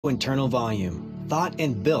internal volume, thought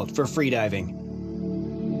and built for freediving.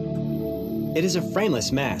 It is a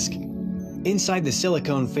frameless mask. Inside the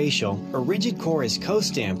silicone facial, a rigid core is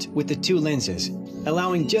co-stamped with the two lenses,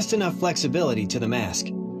 allowing just enough flexibility to the mask.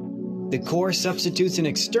 The core substitutes an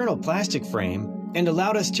external plastic frame and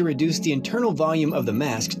allowed us to reduce the internal volume of the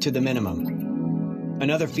mask to the minimum.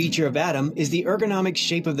 Another feature of Atom is the ergonomic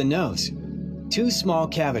shape of the nose. Two small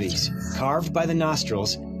cavities, carved by the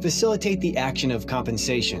nostrils, facilitate the action of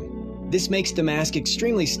compensation. This makes the mask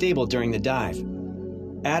extremely stable during the dive.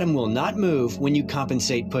 Atom will not move when you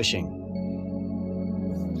compensate pushing.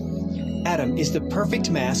 Atom is the perfect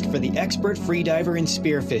mask for the expert freediver and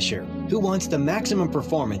spearfisher who wants the maximum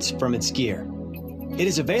performance from its gear. It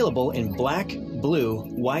is available in black, blue,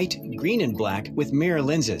 white, green, and black with mirror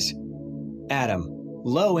lenses. Atom,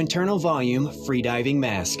 low internal volume freediving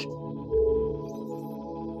mask.